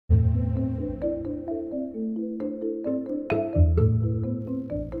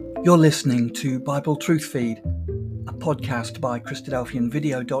You're listening to Bible Truth Feed, a podcast by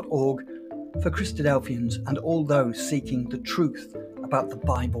Christadelphianvideo.org for Christadelphians and all those seeking the truth about the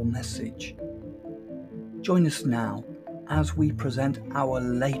Bible message. Join us now as we present our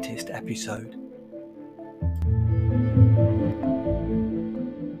latest episode.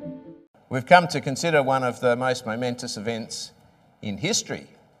 We've come to consider one of the most momentous events in history.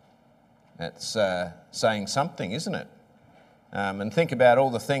 That's saying something, isn't it? And think about all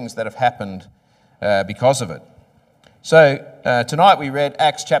the things that have happened because of it. So tonight we read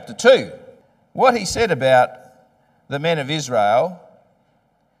Acts chapter 2. What he said about the men of Israel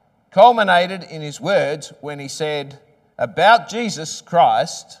culminated in his words when he said about Jesus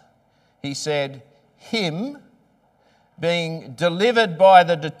Christ, he said, him being delivered by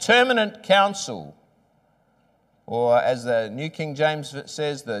the determinate counsel, or as the New King James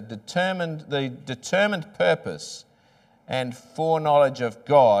says, the determined purpose and foreknowledge of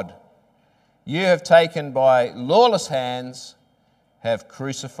God, you have taken by lawless hands, have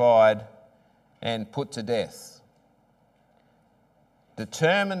crucified and put to death.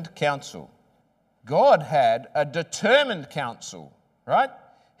 Determined counsel. God had a determined counsel, right?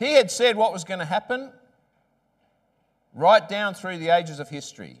 He had said what was going to happen right down through the ages of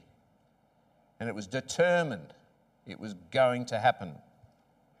history. And it was determined. It was going to happen.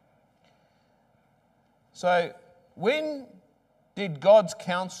 So, when did God's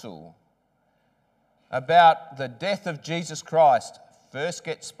counsel about the death of Jesus Christ first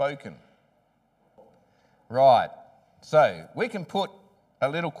get spoken? Right. So, we can put a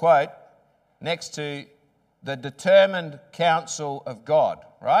little quote next to the determined counsel of God,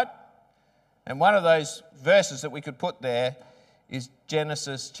 right? And one of those verses that we could put there is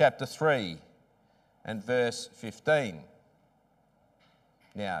Genesis chapter 3 and verse 15.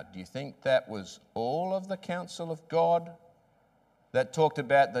 Now, do you think that was all of the counsel of God that talked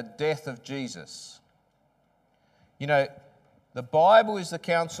about the death of Jesus? You know, the Bible is the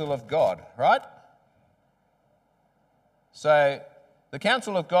counsel of God, right? So, the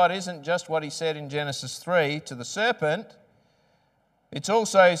counsel of God isn't just what he said in Genesis 3 to the serpent. It's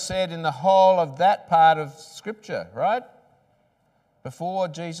also said in the whole of that part of Scripture, right? Before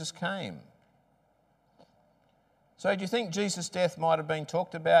Jesus came. So do you think Jesus' death might have been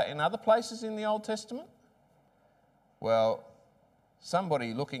talked about in other places in the Old Testament? Well,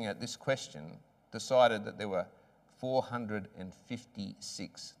 somebody looking at this question decided that there were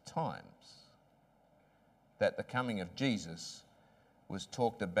 456 times that the coming of Jesus was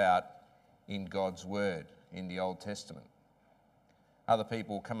talked about in God's Word in the Old Testament. Other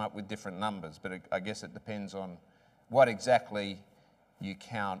people come up with different numbers, but I guess it depends on what exactly you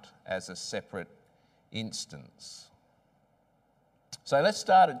count as a separate instance. So let's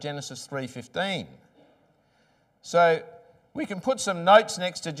start at Genesis 3:15. So we can put some notes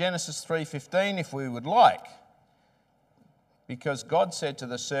next to Genesis 3:15 if we would like. Because God said to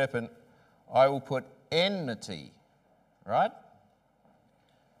the serpent, I will put enmity, right?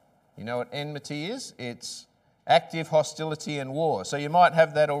 You know what enmity is? It's active hostility and war. So you might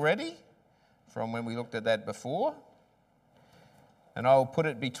have that already from when we looked at that before. And I will put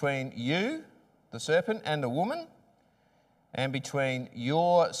it between you, the serpent, and the woman, and between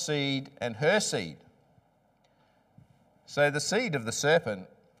your seed and her seed. So the seed of the serpent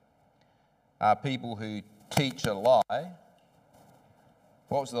are people who teach a lie.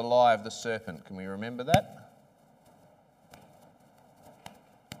 What was the lie of the serpent? Can we remember that?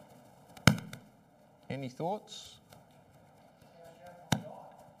 Any thoughts?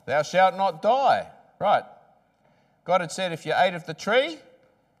 Thou shalt not die. Right. God had said, if you ate of the tree,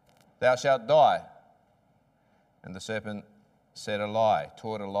 thou shalt die. And the serpent said a lie,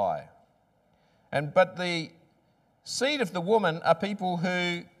 taught a lie. But the seed of the woman are people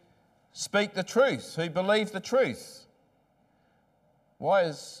who speak the truth, who believe the truth. Why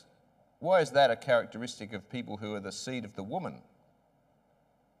is that a characteristic of people who are the seed of the woman?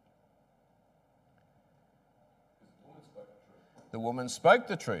 The woman spoke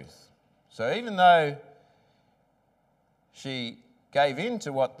the truth. So even though she gave in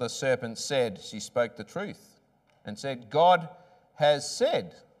to what the serpent said, she spoke the truth and said, God has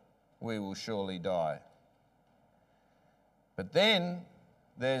said we will surely die. But then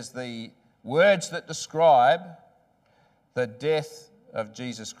there's the words that describe the death of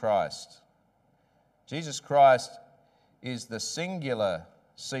Jesus Christ. Jesus Christ is the singular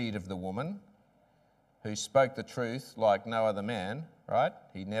seed of the woman who spoke the truth like no other man, right?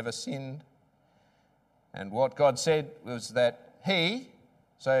 He never sinned. And what God said was that he,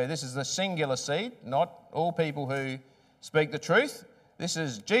 so this is the singular seed, not all people who speak the truth. This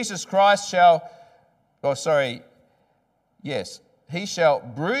is Jesus Christ he shall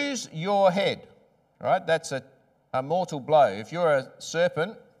bruise your head. Right? That's a mortal blow. If you're a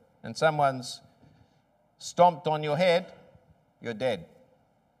serpent and someone's stomped on your head, you're dead.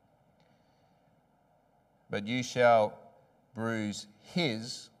 But you shall bruise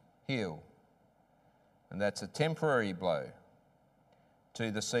his heel. And that's a temporary blow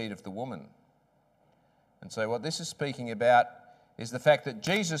to the seed of the woman. And so what this is speaking about is the fact that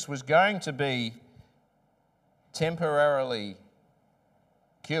Jesus was going to be temporarily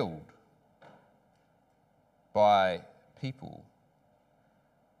killed by people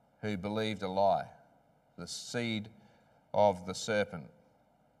who believed a lie, the seed of the serpent.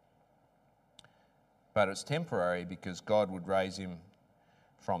 But it's temporary because God would raise him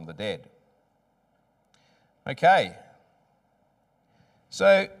from the dead. Okay,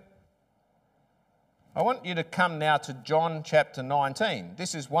 so I want you to come now to John chapter 19.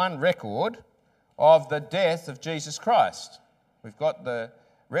 This is one record of the death of Jesus Christ. We've got the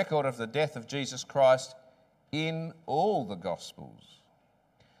record of the death of Jesus Christ in all the Gospels.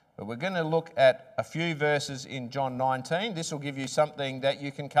 But we're going to look at a few verses in John 19. This will give you something that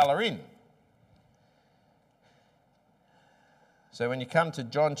you can colour in. So when you come to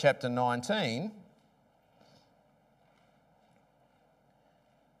John chapter 19,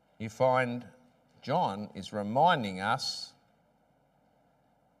 you find John is reminding us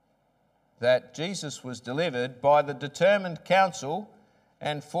that Jesus was delivered by the determined counsel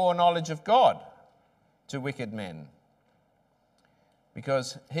and foreknowledge of God to wicked men.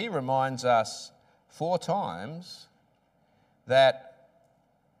 Because he reminds us 4 times that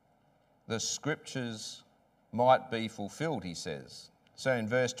the scriptures might be fulfilled, he says. So in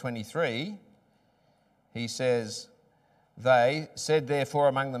verse 23, he says, they said therefore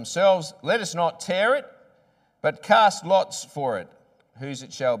among themselves, let us not tear it, but cast lots for it, whose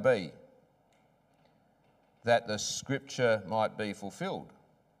it shall be, that the scripture might be fulfilled.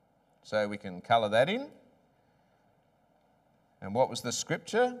 So we can colour that in. And what was the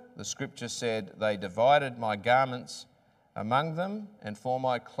scripture? The scripture said, they divided my garments among them, and for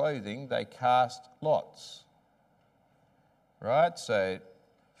my clothing they cast lots. Right? So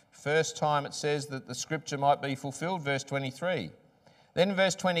first time it says that the scripture might be fulfilled, verse 23. Then in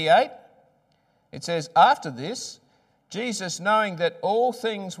verse 28, it says, after this, Jesus, knowing that all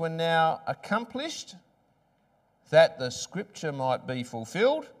things were now accomplished, that the scripture might be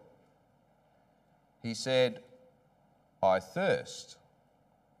fulfilled, he said, I thirst.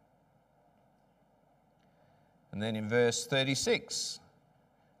 And then in verse 36,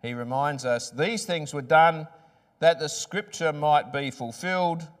 he reminds us, these things were done that the scripture might be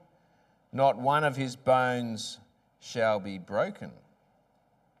fulfilled, not one of his bones shall be broken.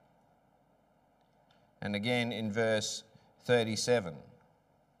 And again in verse 37.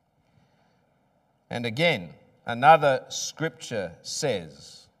 And again, another scripture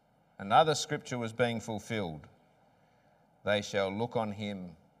says, another scripture was being fulfilled. They shall look on him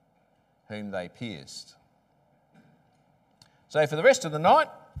whom they pierced. So for the rest of the night,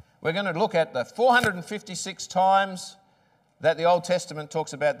 we're going to look at the 456 times that the Old Testament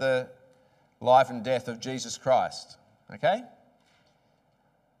talks about the life and death of Jesus Christ. Okay?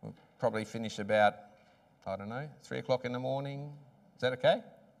 We'll probably finish about, 3 o'clock in the morning. Is that okay?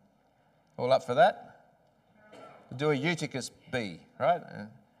 All up for that? We'll do a Eutychus B, right?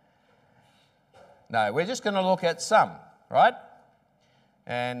 No, we're just going to look at some, right?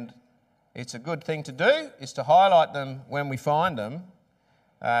 And it's a good thing to do, is to highlight them when we find them,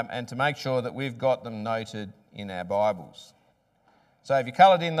 and to make sure that we've got them noted in our Bibles. So have you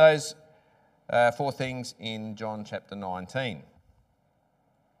coloured in those 4 things in John chapter 19?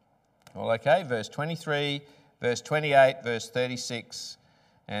 All okay, verse 23, verse 28, verse 36,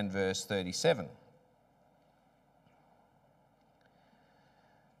 and verse 37.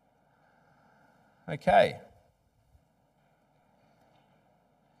 Okay.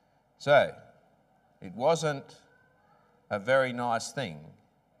 So, it wasn't a very nice thing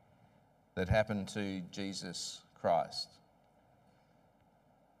that happened to Jesus Christ.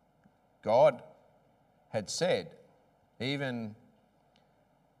 God had said, even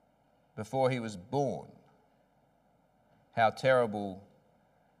before he was born, how terrible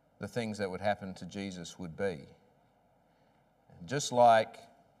the things that would happen to Jesus would be. And just like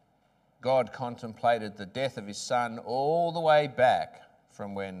God contemplated the death of his son all the way back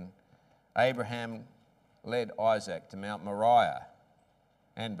from when Abraham led Isaac to Mount Moriah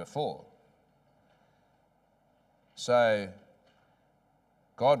and before. So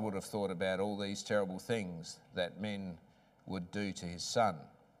God would have thought about all these terrible things that men would do to his son.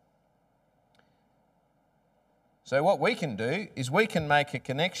 So what we can do is we can make a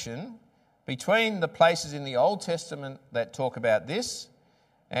connection between the places in the Old Testament that talk about this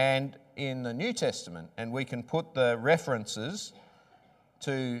and in the New Testament, and we can put the references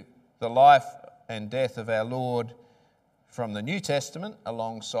to the life and death of our Lord from the New Testament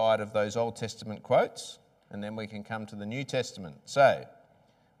alongside of those Old Testament quotes, and then we can come to the New Testament. So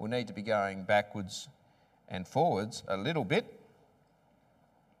we'll need to be going backwards and forwards a little bit.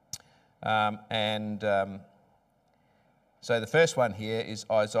 So the first one here is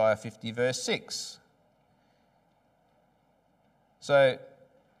Isaiah 50 verse 6. So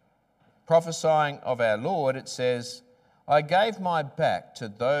prophesying of our Lord, it says, I gave my back to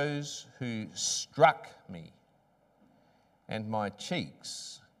those who struck me, and my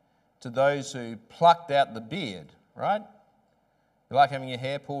cheeks to those who plucked out the beard, right? You like having your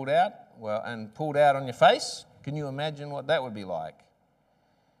hair pulled out? Well, and pulled out on your face? Can you imagine what that would be like?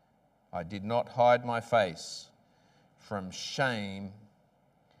 I did not hide my face from shame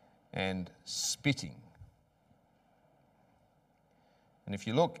and spitting. And if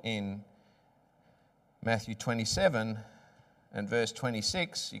you look in Matthew 27 and verse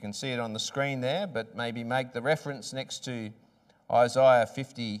 26, you can see it on the screen there, but maybe make the reference next to Isaiah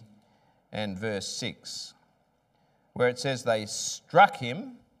 50 and verse 6, where it says, they struck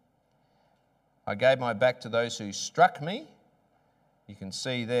him. I gave my back to those who struck me. You can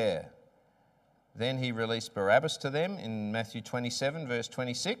see there. Then he released Barabbas to them in Matthew 27, verse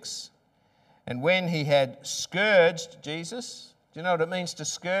 26. And when he had scourged Jesus, do you know what it means to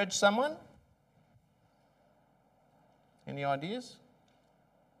scourge someone? Any ideas?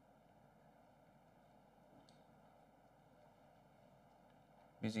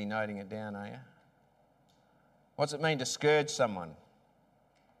 Busy noting it down, are you? What's it mean to scourge someone?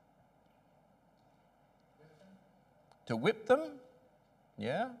 To whip them?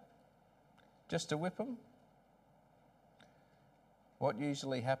 Yeah? Just to whip them? What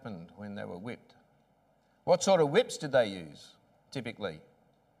usually happened when they were whipped? What sort of whips did they use, typically?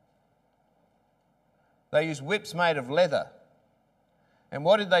 They used whips made of leather. And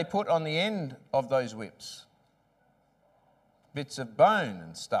what did they put on the end of those whips? Bits of bone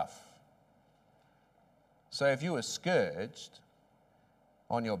and stuff. So if you were scourged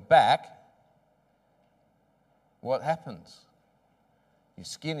on your back, what happens? Your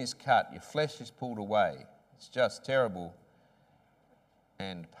skin is cut, your flesh is pulled away. It's just terrible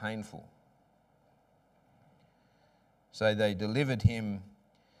and painful. So they delivered him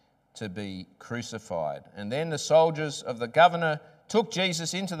to be crucified. And then the soldiers of the governor took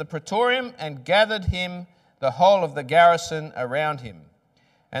Jesus into the praetorium and gathered him, the whole of the garrison around him.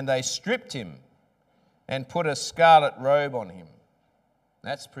 And they stripped him and put a scarlet robe on him.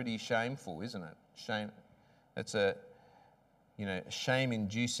 That's pretty shameful, isn't it? Shame. It's a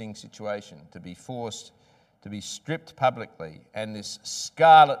shame-inducing situation to be forced to be stripped publicly, and this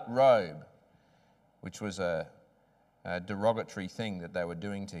scarlet robe, which was a derogatory thing that they were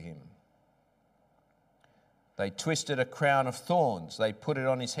doing to him. They twisted a crown of thorns. They put it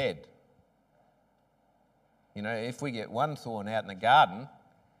on his head. You know, if we get one thorn out in the garden,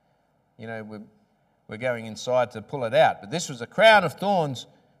 you know, we're going inside to pull it out. But this was a crown of thorns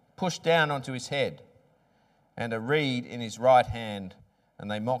pushed down onto his head, and a reed in his right hand, and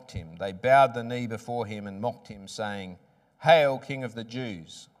they mocked him. They bowed the knee before him and mocked him, saying, Hail, King of the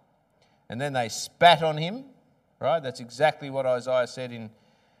Jews. And then they spat on him, right? That's exactly what Isaiah said in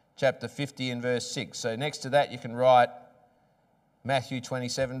chapter 50 and verse 6. So next to that you can write Matthew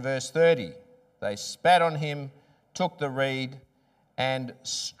 27 verse 30. They spat on him, took the reed, and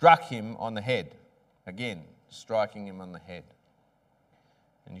struck him on the head. Again, striking him on the head.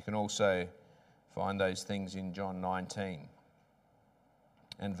 And you can also find those things in John 19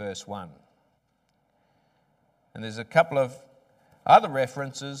 and verse 1. And there's a couple of other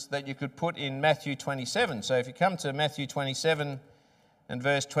references that you could put in Matthew 27. So if you come to Matthew 27 and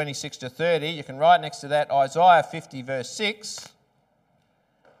verse 26 to 30, you can write next to that Isaiah 50 verse 6.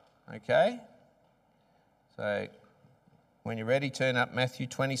 Okay? So when you're ready, turn up Matthew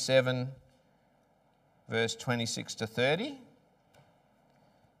 27 verse 26 to 30.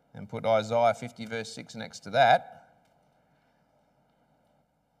 And put Isaiah 50 verse 6 next to that.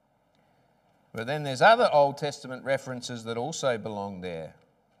 But then there's other Old Testament references that also belong there.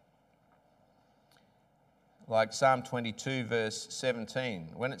 Like Psalm 22 verse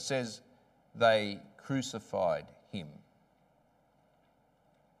 17, when it says they crucified him.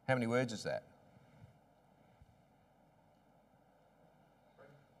 How many words is that?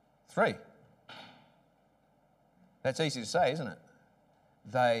 3. That's easy to say, isn't it?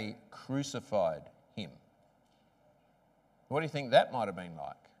 They crucified him. What do you think that might have been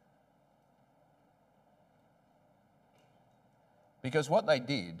like? Because what they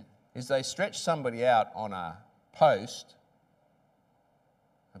did is they stretch somebody out on a post,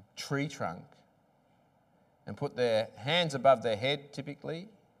 a tree trunk, and put their hands above their head typically,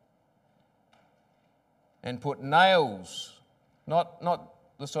 and put nails, not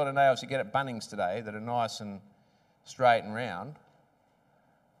the sort of nails you get at Bunnings today that are nice and straight and round.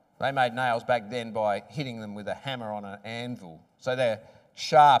 They made nails back then by hitting them with a hammer on an anvil. So they're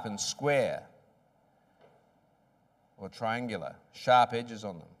sharp and square or triangular, sharp edges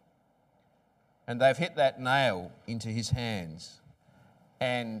on them. And they've hit that nail into his hands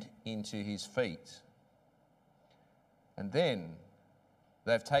and into his feet. And then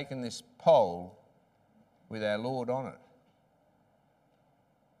they've taken this pole with our Lord on it,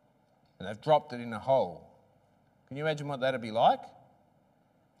 and they've dropped it in a hole. Can you imagine what that'd be like?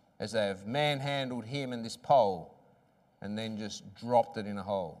 As they've manhandled him and this pole and then just dropped it in a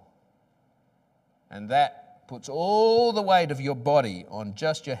hole. And that puts all the weight of your body on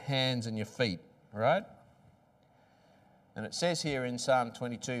just your hands and your feet, right? And it says here in Psalm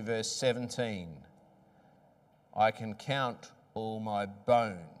 22 verse 17, I can count all my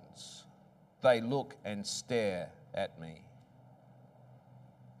bones. They look and stare at me.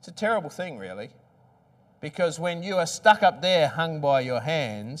 It's a terrible thing, really, because when you are stuck up there hung by your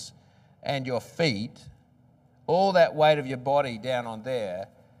hands and your feet, all that weight of your body down on there,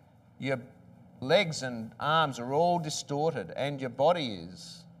 your legs and arms are all distorted, and your body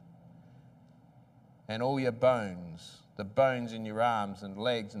is. And all your bones, the bones in your arms and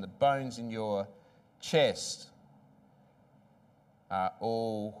legs and the bones in your chest are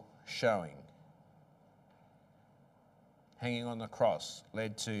all showing. Hanging on the cross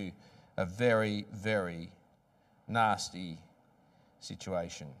led to a very, very nasty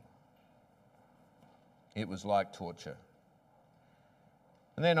situation. It was like torture.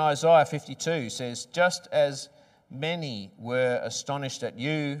 And then Isaiah 52 says, just as many were astonished at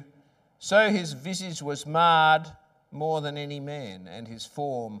you, so his visage was marred more than any man, and his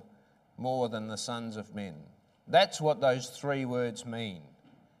form more than the sons of men. That's what those three words mean.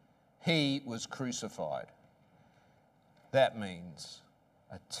 He was crucified. That means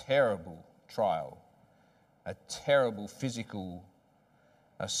a terrible trial, a terrible physical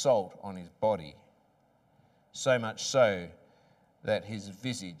assault on his body. So much so that his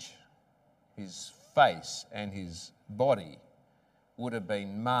visage, his face and his body would have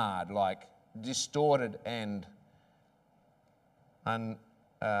been marred, like distorted and not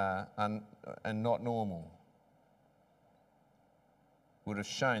normal. Would have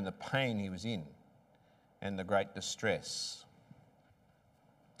shown the pain he was in and the great distress.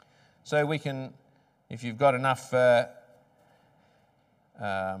 So we can, if you've got enough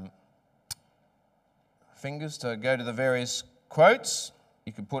fingers to go to the various quotes,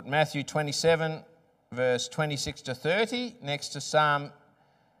 you could put Matthew 27, verse 26 to 30 next to Psalm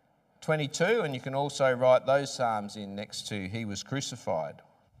 22, and you can also write those psalms in next to he was crucified.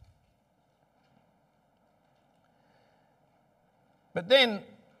 But then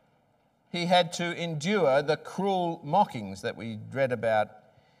he had to endure the cruel mockings that we read about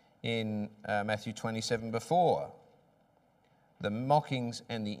in Matthew 27 before. The mockings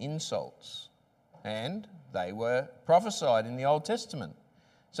and the insults. And they were prophesied in the Old Testament.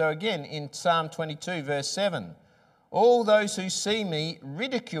 So again, in Psalm 22, verse 7, all those who see me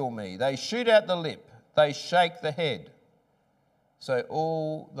ridicule me. They shoot out the lip. They shake the head. So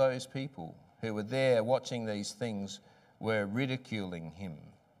all those people who were there watching these things were ridiculing him.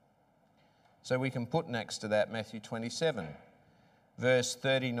 So we can put next to that Matthew 27, verse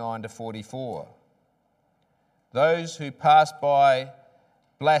 39 to 44. Those who passed by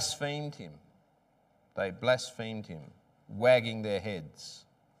blasphemed him. They blasphemed him, wagging their heads.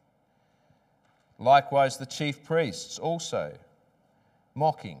 Likewise the chief priests also,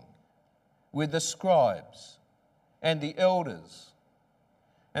 mocking, with the scribes and the elders.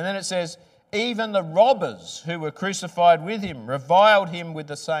 And then it says, even the robbers who were crucified with him reviled him with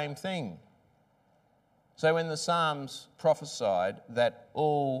the same thing. So when the Psalms prophesied that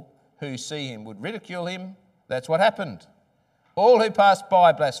all who see him would ridicule him, that's what happened. All who passed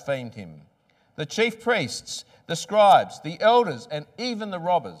by blasphemed him. The chief priests, the scribes, the elders, and even the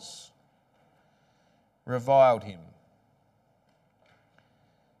robbers reviled him.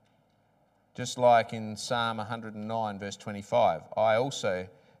 Just like in Psalm 109, verse 25, I also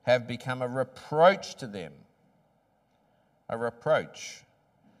have become a reproach to them. A reproach.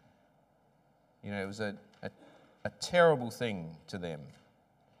 You know, it was a terrible thing to them.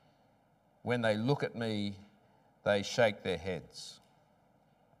 When they look at me, they shake their heads.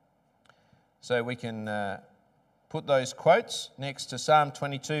 So we can put those quotes next to Psalm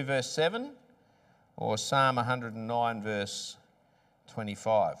 22, verse 7, or Psalm 109, verse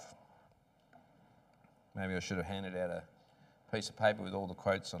 25. Maybe I should have handed out a piece of paper with all the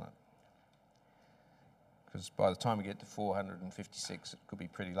quotes on it, because by the time we get to 456, it could be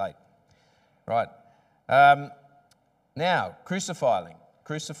pretty late. Right. Now, crucifixion,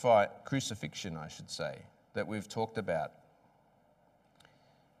 I should say, that we've talked about.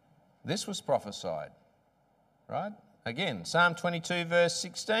 This was prophesied, right? Again, Psalm 22, verse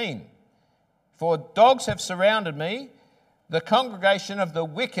 16. For dogs have surrounded me, the congregation of the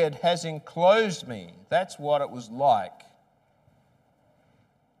wicked has enclosed me. That's what it was like.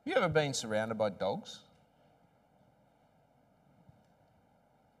 Have you ever been surrounded by dogs?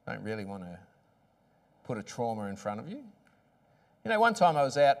 Don't really want to put a trauma in front of you. You know, one time I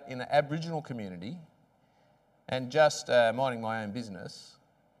was out in an Aboriginal community and just minding my own business,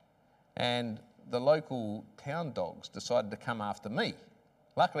 and the local town dogs decided to come after me.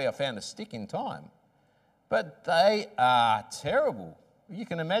 Luckily, I found a stick in time. But they are terrible. You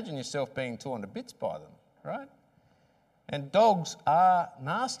can imagine yourself being torn to bits by them, right? And dogs are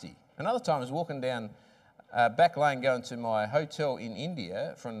nasty. Another time I was walking down back lane going to my hotel in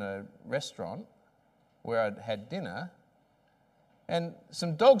India from the restaurant where I'd had dinner, and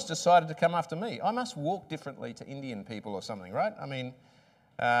some dogs decided to come after me. I must walk differently to Indian people or something, right? I mean,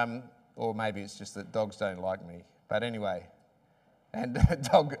 or maybe it's just that dogs don't like me. But anyway, and a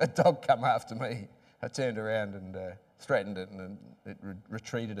dog come after me. I turned around and threatened it, and it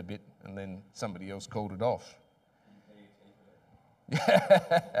retreated a bit, and then somebody else called it off.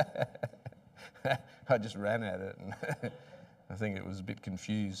 I just ran at it, and I think it was a bit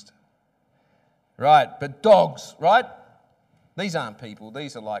confused. Right, but dogs, right? These aren't people.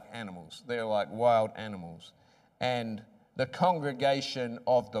 These are like animals. They're like wild animals. And the congregation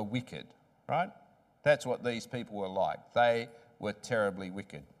of the wicked, right? That's what these people were like. They were terribly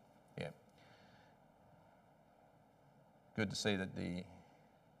wicked. Yeah. Good to see that the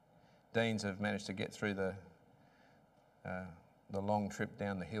Deans have managed to get through the long trip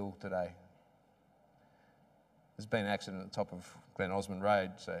down the hill today. There's been an accident at the top of Glen Osmond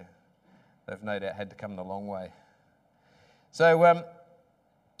Road, so they've no doubt had to come the long way. So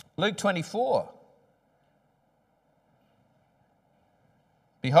Luke 24.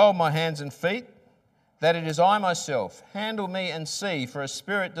 Behold my hands and feet, that it is I myself. Handle me and see, for a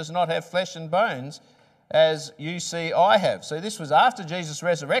spirit does not have flesh and bones, as you see I have. So this was after Jesus'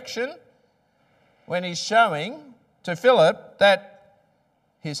 resurrection, when he's showing to Philip that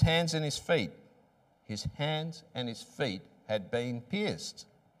his hands and his feet had been pierced.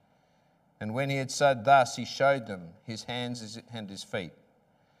 And when he had said thus, he showed them his hands and his feet.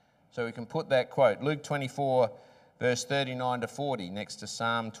 So we can put that quote, Luke 24, verse 39 to 40, next to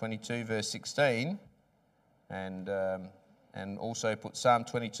Psalm 22, verse 16, and also put Psalm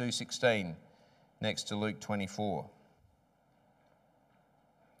 22, 16 next to Luke 24.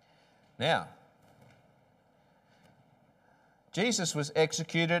 Now, Jesus was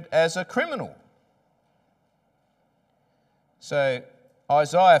executed as a criminal. So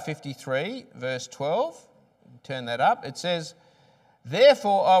Isaiah 53, verse 12, turn that up. It says,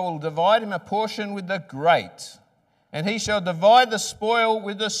 therefore I will divide him a portion with the great, and he shall divide the spoil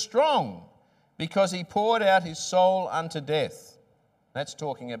with the strong, because he poured out his soul unto death. That's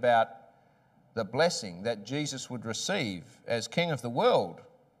talking about the blessing that Jesus would receive as King of the world.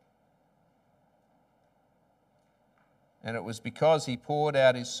 And it was because he poured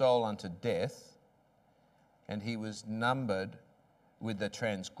out his soul unto death, and he was numbered with the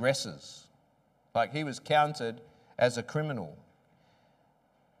transgressors. Like he was counted as a criminal.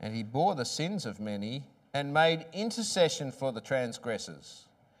 And he bore the sins of many and made intercession for the transgressors.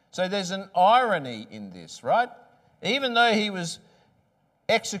 So there's an irony in this, right? Even though he was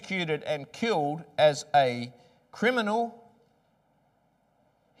executed and killed as a criminal,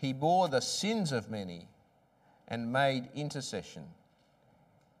 he bore the sins of many and made intercession.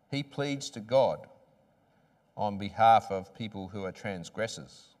 He pleads to God on behalf of people who are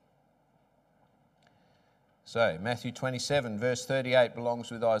transgressors. So, Matthew 27, verse 38 belongs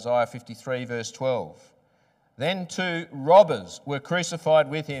with Isaiah 53, verse 12. Then 2 robbers were crucified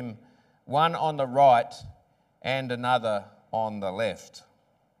with him, one on the right and another on the left.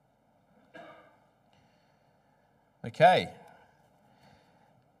 Okay.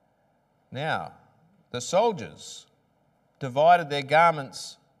 Now, the soldiers divided their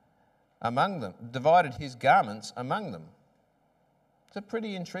garments among them, divided his garments among them. It's a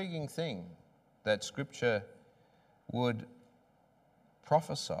pretty intriguing thing that Scripture would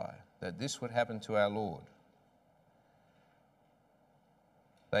prophesy, that this would happen to our Lord.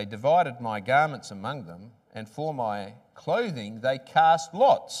 They divided my garments among them, and for my clothing they cast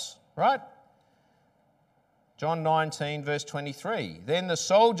lots, right? John 19, verse 23. Then the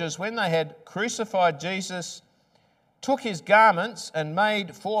soldiers, when they had crucified Jesus, took his garments and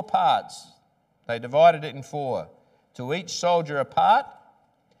made 4 parts. They divided it in 4, to each soldier a part,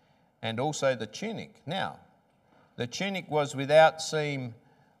 and also the tunic. Now, the tunic was without seam,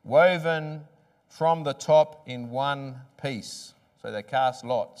 woven from the top in one piece. So they cast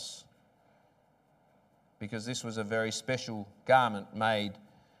lots, because this was a very special garment made,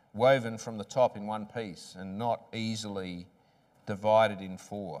 woven from the top in one piece and not easily divided in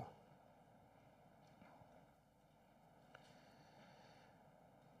 4.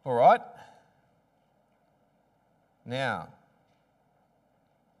 All right. Now,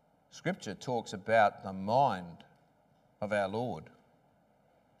 Scripture talks about the mind of our Lord.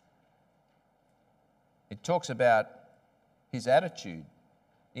 It talks about his attitude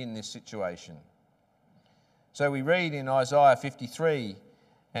in this situation. So we read in Isaiah 53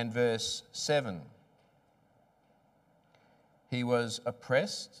 and verse 7, he was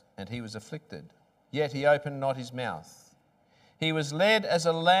oppressed and he was afflicted, yet he opened not his mouth. He was led as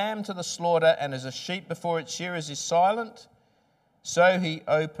a lamb to the slaughter, and as a sheep before its shearers is silent, so he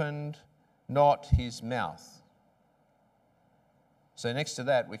opened not his mouth. So next to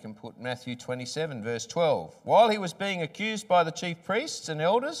that we can put Matthew 27 verse 12. While he was being accused by the chief priests and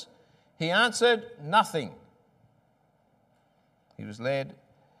elders, he answered nothing. He was led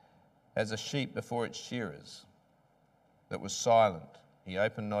as a sheep before its shearers that was silent. He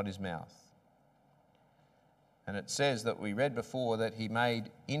opened not his mouth. And it says that we read before that he made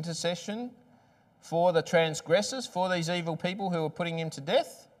intercession for the transgressors, for these evil people who were putting him to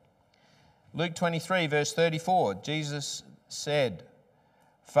death. Luke 23 verse 34, Jesus said,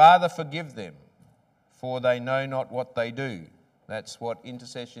 Father, forgive them, for they know not what they do. That's what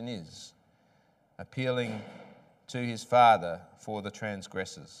intercession is, appealing to his Father for the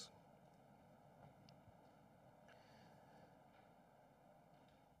transgressors.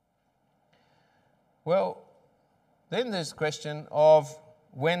 Well, then there's the question of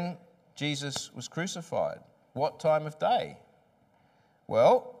when Jesus was crucified. What time of day?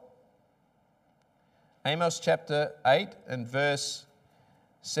 Well, Amos chapter 8 and verse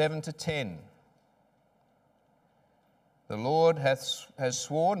 7 to 10. The Lord has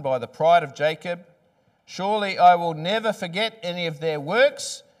sworn by the pride of Jacob, surely I will never forget any of their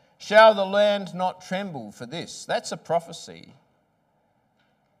works. Shall the land not tremble for this? That's a prophecy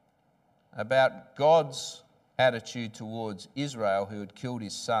about God's attitude towards Israel, who had killed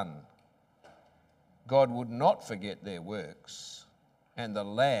his son. God would not forget their works, and the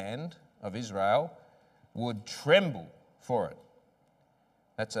land of Israel would tremble for it.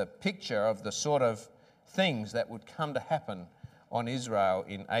 That's a picture of the sort of things that would come to happen on Israel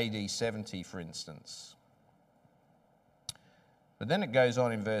in AD 70, for instance. But then it goes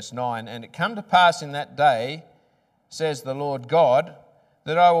on in verse 9, and it come to pass in that day, says the Lord God,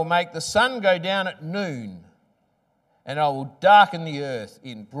 that I will make the sun go down at noon, and I will darken the earth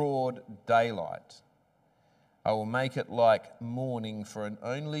in broad daylight. I will make it like mourning for an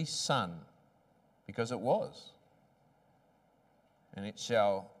only son, because it was. And it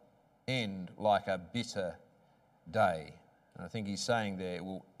shall end like a bitter day. And I think he's saying there it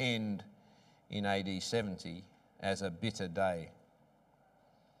will end in AD 70 as a bitter day.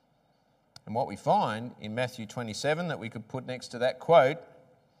 And what we find in Matthew 27 that we could put next to that quote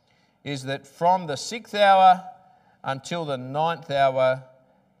is that from the 6th hour until the 9th hour,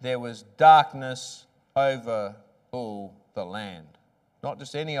 there was darkness over all the land. Not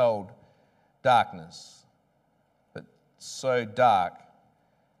just any old darkness, but so dark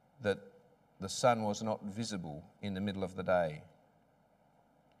that the sun was not visible in the middle of the day.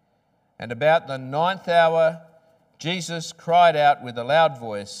 And about the 9th hour, Jesus cried out with a loud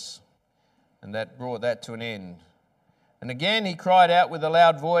voice, and that brought that to an end. And again he cried out with a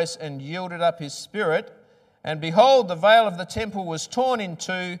loud voice and yielded up his spirit. And behold, the veil of the temple was torn in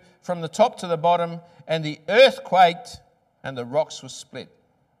two from the top to the bottom, and the earth quaked, and the rocks were split.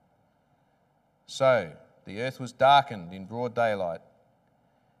 So the earth was darkened in broad daylight,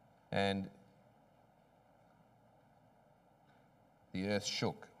 and the earth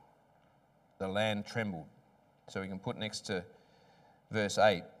shook. The land trembled. So we can put next to verse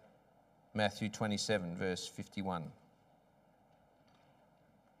 8, Matthew 27, verse 51.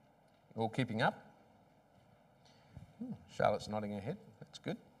 All keeping up? Charlotte's nodding her head. That's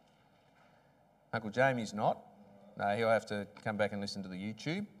good. Uncle Jamie's not. No, he'll have to come back and listen to the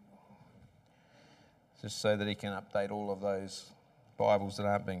YouTube, just so that he can update all of those Bibles that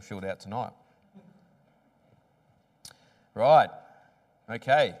aren't being filled out tonight. Right.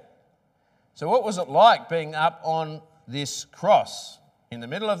 Okay. So what was it like being up on this cross in the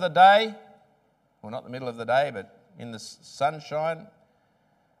middle of the day Well, not the middle of the day, but in the sunshine.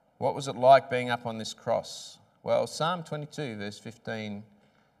 What was it like being up on this cross? Well, Psalm 22, verse 15,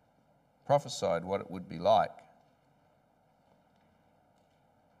 prophesied what it would be like.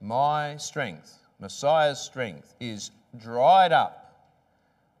 My strength, Messiah's strength, is dried up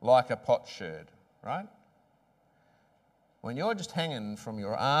like a potsherd, right? When you're just hanging from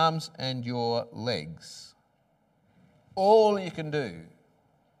your arms and your legs, all you can do,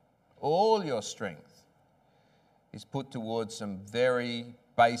 all your strength, is put towards some very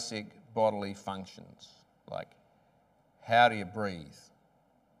basic bodily functions, like how do you breathe?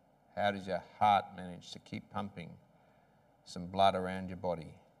 How does your heart manage to keep pumping some blood around your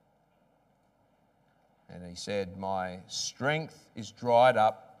body? And he said, my strength is dried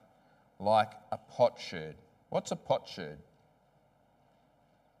up like a potsherd. What's a potsherd?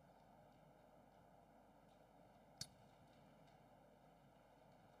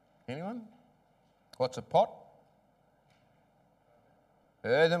 Anyone? What's a pot?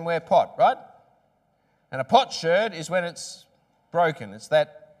 Earthenware pot, right? And a potsherd is when it's broken. It's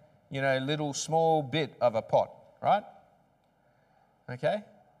that, little small bit of a pot, right? Okay?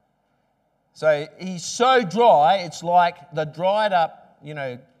 So he's so dry, it's like the dried up,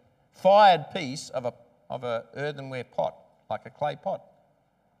 fired piece of a earthenware pot, like a clay pot.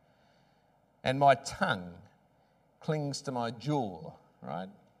 And my tongue clings to my jaw, right?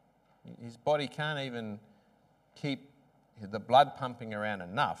 His body can't even keep the blood pumping around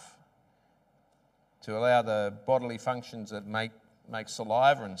enough to allow the bodily functions that make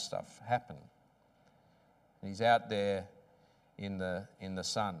saliva and stuff happen. And he's out there in the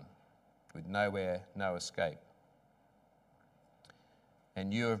sun with no escape.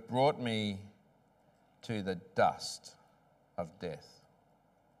 And you have brought me to the dust of death.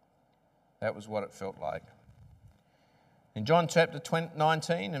 That was what it felt like. In John chapter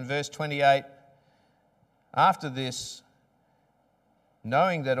 19 and verse 28, after this,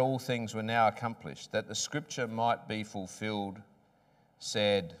 knowing that all things were now accomplished, that the scripture might be fulfilled,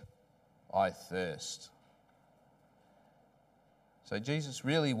 said, I thirst. So Jesus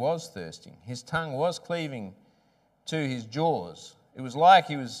really was thirsting. His tongue was cleaving to his jaws. It was like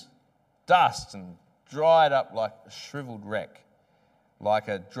he was dust and dried up like a shriveled wreck, like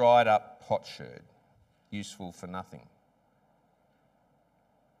a dried up potsherd, useful for nothing.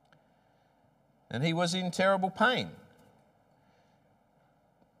 And he was in terrible pain.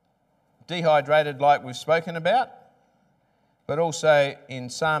 Dehydrated like we've spoken about, but also in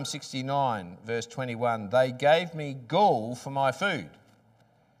Psalm 69, verse 21, they gave me gall for my food.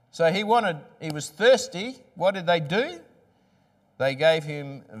 So he was thirsty. What did they do? They gave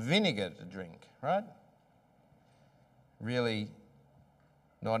him vinegar to drink, right? Really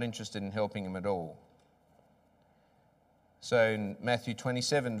not interested in helping him at all. So in Matthew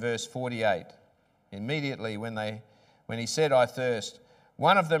 27, verse 48, immediately when he said, I thirst,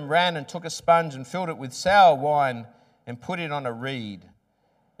 one of them ran and took a sponge and filled it with sour wine and put it on a reed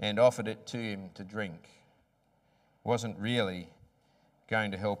and offered it to him to drink. Wasn't really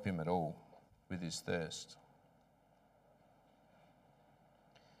going to help him at all with his thirst.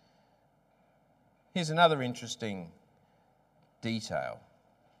 Here's another interesting detail.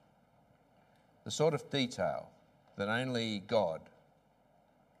 The sort of detail that only God,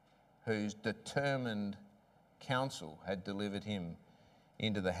 whose determined counsel had delivered him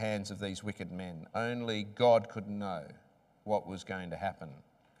into the hands of these wicked men. Only God could know what was going to happen.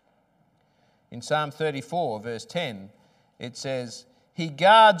 In Psalm 34, verse 10, it says, he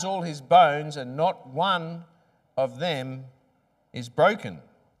guards all his bones and not one of them is broken.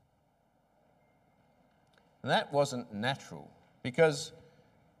 And that wasn't natural because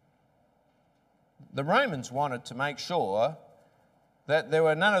the Romans wanted to make sure that there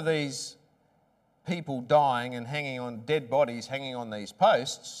were none of these people dying and hanging on, dead bodies hanging on these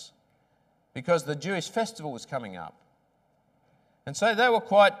posts, because the Jewish festival was coming up. And so they were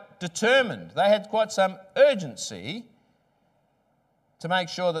quite determined. They had quite some urgency to make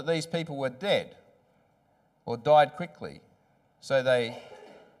sure that these people were dead or died quickly, so they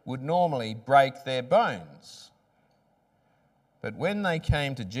would normally break their bones. But when they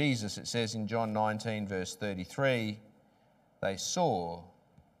came to Jesus, it says in John 19, verse 33, they saw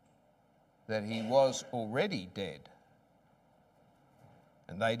that he was already dead,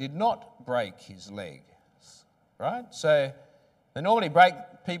 and they did not break his legs, right? So they normally break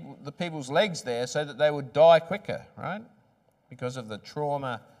the people's legs there so that they would die quicker, right? Because of the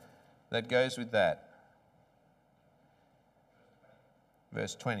trauma that goes with that.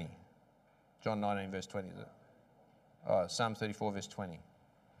 Verse 20. John 19, verse 20. Oh, Psalm 34, verse 20.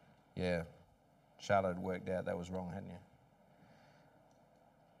 Yeah, Charlotte had worked out that was wrong, hadn't you?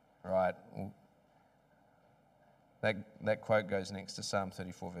 Right. That quote goes next to Psalm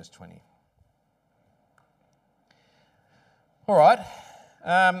 34, verse 20. All right.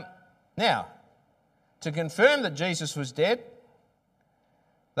 Now, to confirm that Jesus was dead,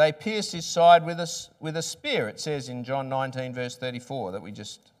 they pierced his side with a spear, it says in John 19, verse 34, that we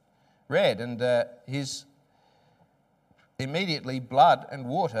just read. And immediately blood and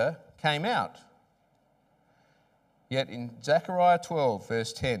water came out. Yet in Zechariah 12,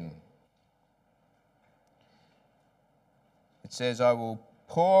 verse 10, it says, I will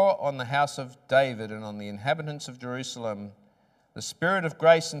pour on the house of David and on the inhabitants of Jerusalem the spirit of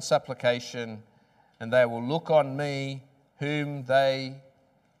grace and supplication, and they will look on me whom they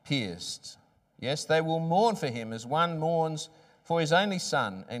pierced. Yes, they will mourn for him as one mourns for his only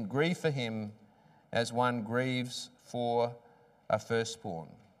son, and grieve for him as one grieves for a firstborn.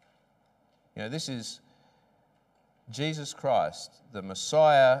 You know, this is Jesus Christ, the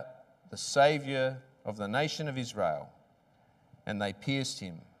Messiah, the Saviour of the nation of Israel, and they pierced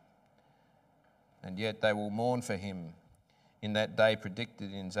him, and yet they will mourn for him in that day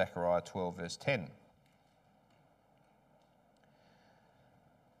predicted in Zechariah 12, verse 10.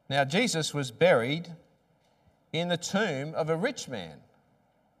 Now, Jesus was buried in the tomb of a rich man.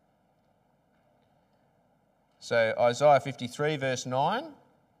 So, Isaiah 53, verse 9,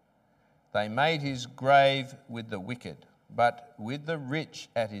 they made his grave with the wicked, but with the rich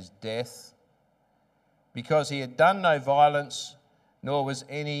at his death, because he had done no violence, nor was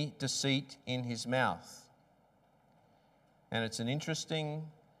any deceit in his mouth. And it's an interesting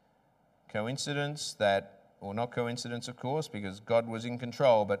coincidence that, or not coincidence, of course, because God was in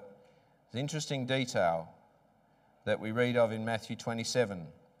control, but it's an interesting detail that we read of in Matthew 27.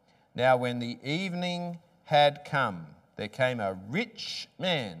 Now, when the evening had come, there came a rich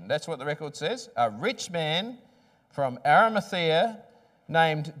man. That's what the record says. A rich man from Arimathea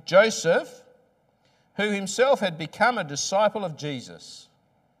named Joseph, who himself had become a disciple of Jesus.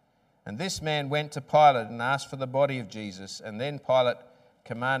 And this man went to Pilate and asked for the body of Jesus, and then Pilate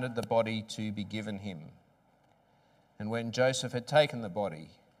commanded the body to be given him. And when Joseph had taken the body,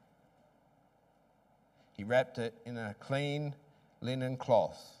 he wrapped it in a clean linen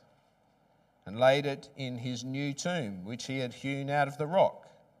cloth and laid it in his new tomb, which he had hewn out of the rock.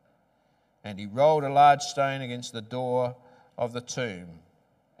 And he rolled a large stone against the door of the tomb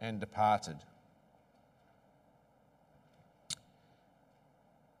and departed.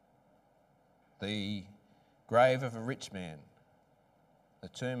 The grave of a rich man, the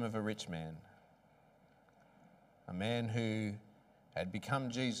tomb of a rich man, a man who had become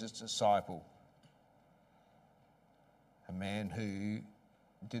Jesus' disciple, a man who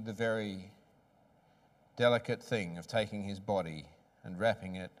did the very delicate thing of taking his body and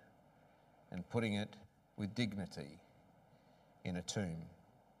wrapping it and putting it with dignity in a tomb.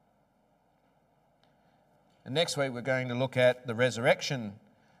 And next week we're going to look at the resurrection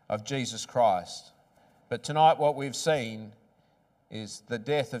of Jesus Christ. But tonight what we've seen is the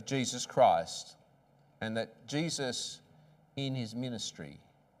death of Jesus Christ, and that Jesus in his ministry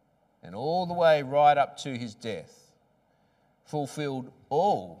and all the way right up to his death fulfilled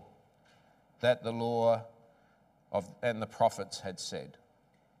all that the law and the prophets had said.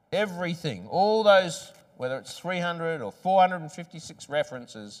 Everything, all those, whether it's 300 or 456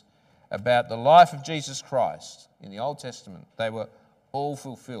 references about the life of Jesus Christ in the Old Testament, they were all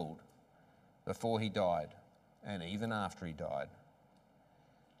fulfilled before he died and even after he died.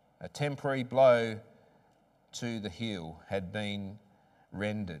 A temporary blow to the heel had been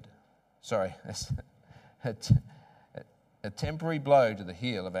rendered. A temporary blow to the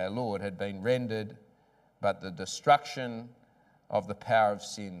heel of our Lord had been rendered, but the destruction of the power of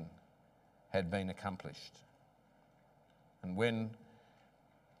sin had been accomplished. And when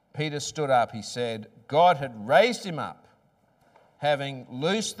Peter stood up, he said, God had raised him up, having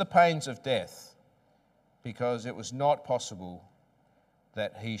loosed the pains of death, because it was not possible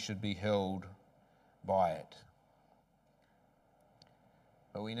that he should be held by it.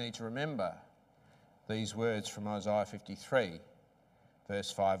 But we need to remember these words from Isaiah 53, verse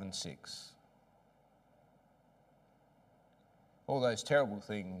 5 and 6. All those terrible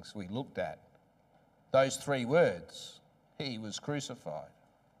things we looked at, those three words, he was crucified,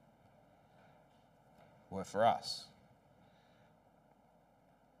 were for us.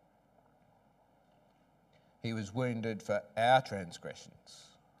 He was wounded for our transgressions.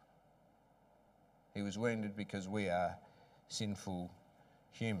 He was wounded because we are sinful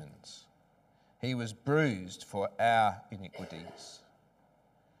humans. He was bruised for our iniquities.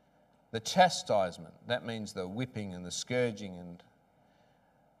 The chastisement, that means the whipping and the scourging and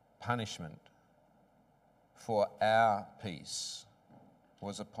punishment for our peace,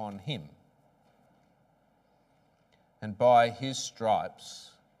 was upon him. And by his stripes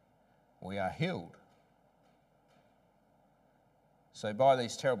we are healed. So by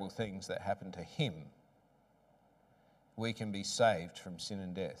these terrible things that happened to him, we can be saved from sin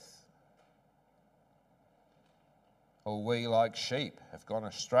and death. All we like sheep have gone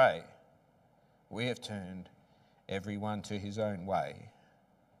astray. We have turned everyone to his own way.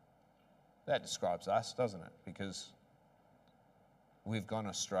 That describes us, doesn't it? Because we've gone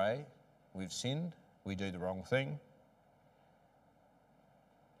astray, we've sinned, we do the wrong thing.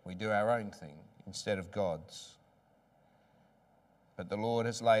 We do our own thing instead of God's. But the Lord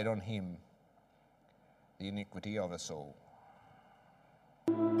has laid on him the iniquity of us all.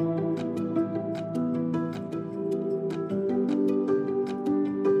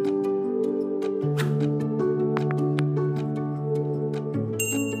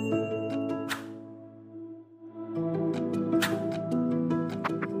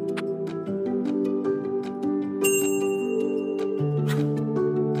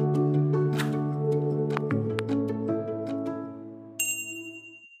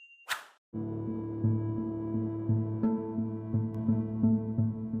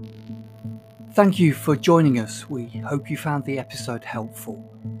 Thank you for joining us. We hope you found the episode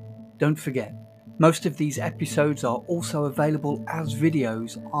helpful. Don't forget, most of these episodes are also available as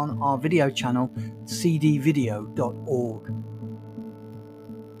videos on our video channel, cdvideo.org.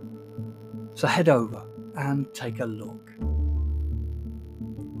 So head over and take a look.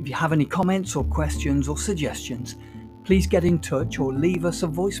 If you have any comments or questions or suggestions, please get in touch or leave us a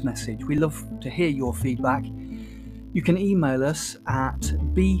voice message. We love to hear your feedback. You can email us at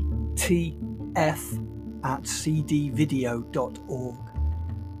btf@cdvideo.org.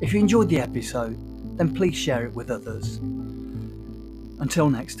 If you enjoyed the episode, then please share it with others. Until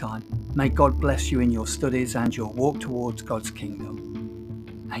next time, may God bless you in your studies and your walk towards God's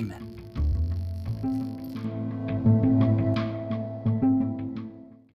kingdom. Amen.